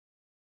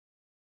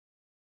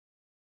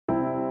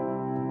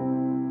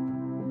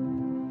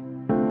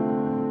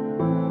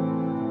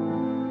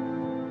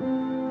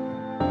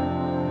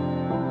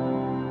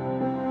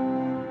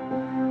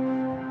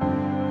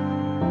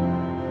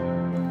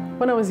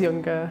When I was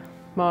younger,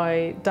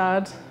 my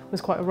dad was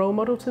quite a role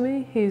model to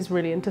me. He's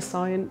really into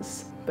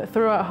science. But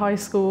throughout high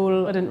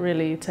school, I didn't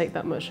really take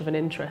that much of an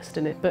interest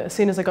in it. But as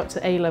soon as I got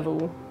to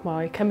A-level,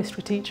 my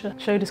chemistry teacher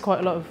showed us quite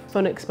a lot of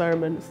fun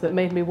experiments that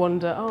made me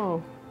wonder,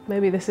 oh,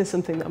 maybe this is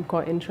something that I'm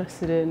quite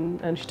interested in.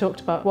 And she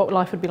talked about what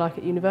life would be like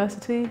at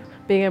university,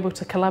 being able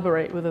to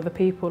collaborate with other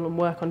people and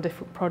work on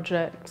different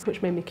projects,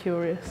 which made me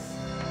curious.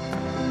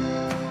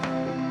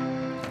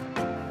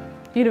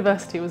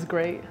 University was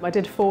great. I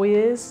did 4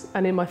 years,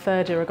 and in my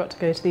third year I got to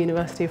go to the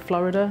University of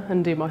Florida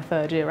and do my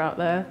third year out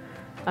there,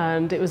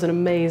 and it was an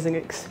amazing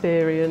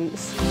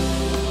experience.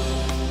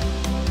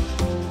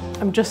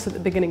 I'm just at the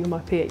beginning of my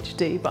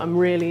PhD, but I'm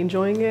really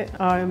enjoying it.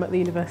 I'm at the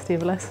University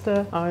of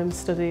Leicester. I'm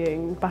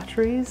studying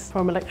batteries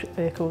from electric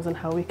vehicles and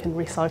how we can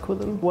recycle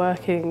them,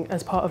 working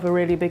as part of a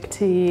really big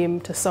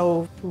team to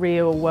solve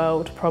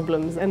real-world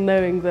problems and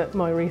knowing that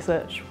my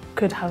research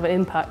could have an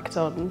impact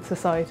on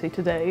society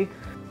today.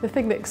 The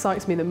thing that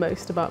excites me the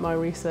most about my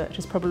research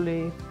is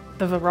probably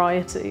the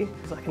variety.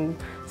 Because I can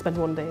spend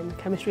one day in the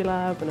chemistry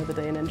lab, another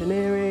day in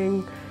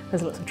engineering,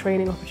 there's lots of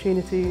training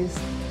opportunities.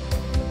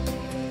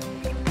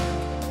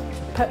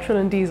 Petrol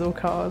and diesel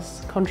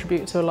cars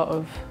contribute to a lot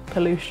of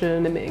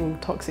pollution, emitting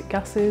toxic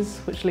gases,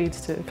 which leads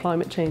to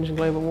climate change and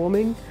global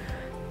warming.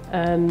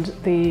 And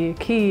the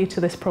key to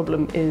this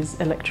problem is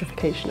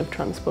electrification of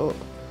transport.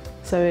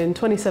 So in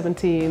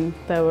 2017,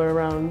 there were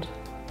around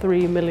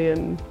 3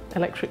 million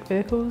electric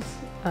vehicles,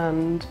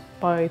 and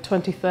by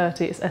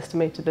 2030 it's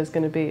estimated there's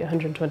going to be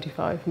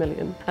 125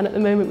 million. And at the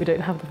moment we don't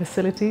have the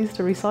facilities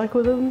to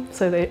recycle them,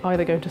 so they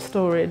either go to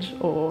storage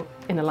or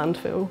in a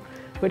landfill,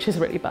 which is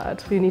really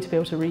bad. We need to be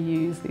able to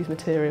reuse these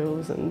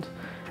materials and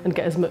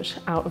get as much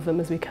out of them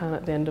as we can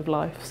at the end of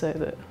life so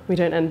that we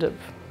don't end up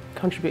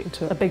contributing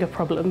to a bigger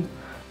problem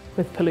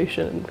with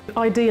pollution.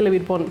 Ideally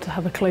we'd want to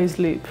have a closed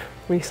loop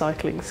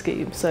recycling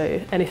scheme, so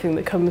anything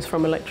that comes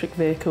from electric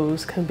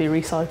vehicles can be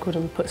recycled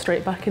and put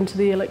straight back into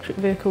the electric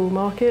vehicle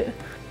market.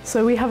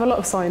 So we have a lot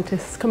of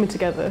scientists coming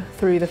together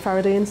through the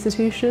Faraday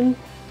Institution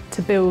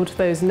to build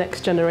those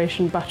next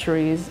generation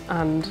batteries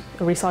and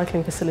a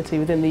recycling facility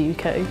within the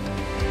UK.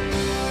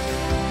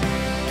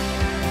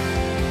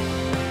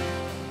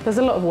 There's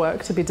a lot of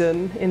work to be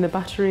done in the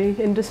battery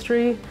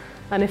industry,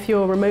 and if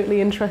you're remotely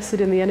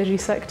interested in the energy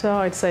sector,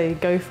 I'd say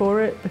go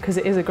for it, because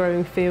it is a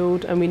growing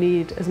field and we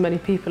need as many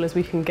people as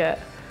we can get.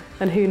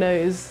 And who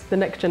knows, the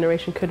next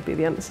generation could be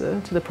the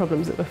answer to the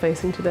problems that we're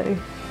facing today.